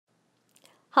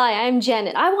Hi, I'm Jen,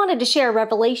 and I wanted to share a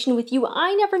revelation with you.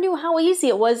 I never knew how easy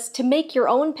it was to make your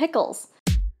own pickles.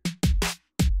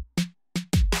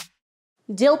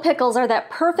 Dill pickles are that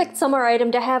perfect summer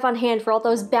item to have on hand for all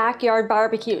those backyard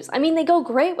barbecues. I mean, they go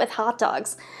great with hot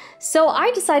dogs. So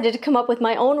I decided to come up with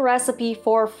my own recipe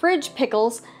for fridge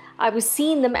pickles. I was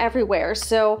seeing them everywhere,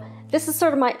 so this is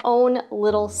sort of my own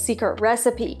little secret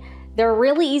recipe. They're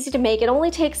really easy to make. It only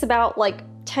takes about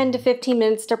 10 to 15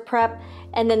 minutes to prep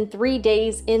and then 3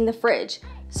 days in the fridge.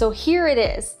 So here it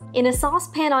is. In a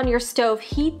saucepan on your stove,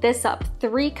 heat this up.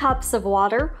 3 cups of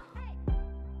water,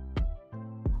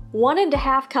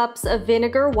 1½ cups of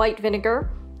vinegar, white vinegar,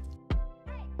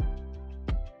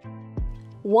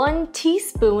 1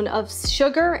 teaspoon of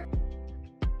sugar,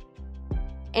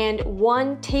 and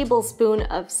 1 tablespoon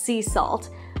of sea salt.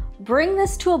 Bring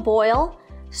this to a boil,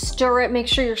 stir it, make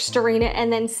sure you're stirring it,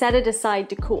 and then set it aside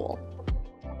to cool.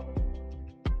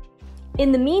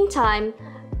 In the meantime,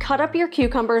 cut up your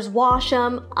cucumbers, wash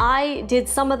them. I did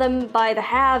some of them by the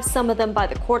halves, some of them by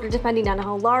the quarter, depending on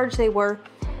how large they were.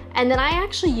 And then I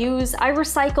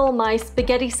recycle my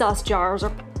spaghetti sauce jars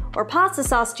or pasta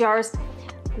sauce jars,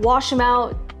 wash them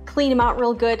out, clean them out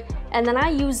real good, and then I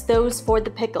use those for the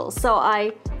pickles. So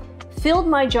I filled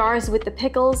my jars with the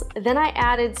pickles, then I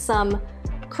added some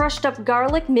crushed up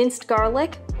garlic, minced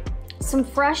garlic, some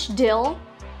fresh dill,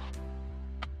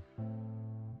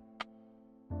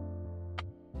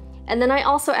 and then I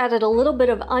also added a little bit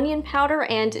of onion powder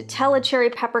and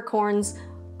Tellicherry peppercorns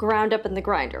ground up in the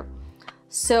grinder.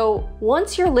 So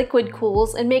once your liquid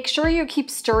cools, and make sure you keep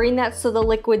stirring that so the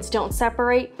liquids don't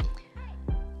separate,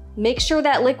 make sure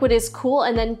that liquid is cool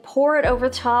and then pour it over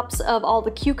the tops of all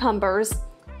the cucumbers,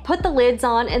 put the lids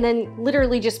on, and then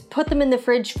literally just put them in the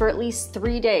fridge for at least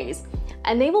 3 days,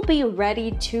 and they will be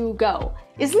ready to go.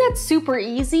 Isn't that super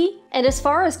easy? And as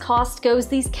far as cost goes,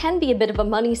 these can be a bit of a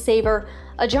money saver.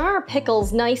 A jar of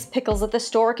pickles, nice pickles at the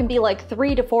store, can be like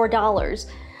 $3 to $4.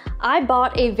 I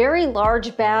bought a very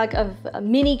large bag of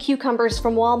mini cucumbers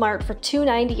from Walmart for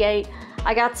 $2.98.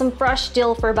 I got some fresh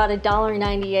dill for about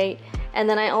 $1.98. And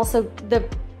then the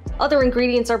other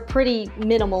ingredients are pretty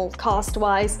minimal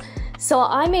cost-wise. So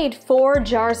I made 4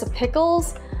 jars of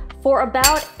pickles for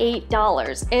about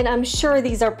 $8. And I'm sure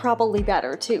these are probably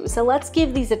better too. So let's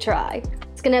give these a try.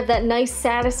 It's gonna have that nice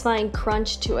satisfying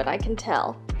crunch to it, I can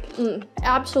tell.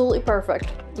 Absolutely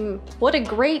perfect. What a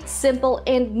great, simple,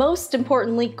 and most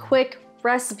importantly, quick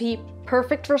recipe.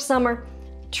 Perfect for summer.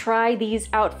 Try these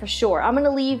out for sure. I'm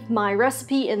gonna leave my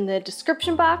recipe in the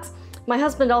description box. My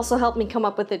husband also helped me come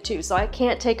up with it too, so I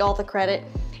can't take all the credit.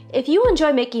 If you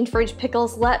enjoy making fridge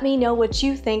pickles, let me know what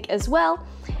you think as well.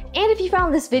 And if you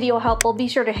found this video helpful, be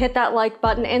sure to hit that like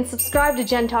button and subscribe to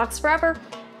Jen Talks Forever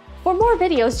for more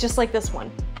videos just like this one.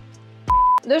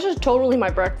 This is totally my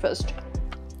breakfast.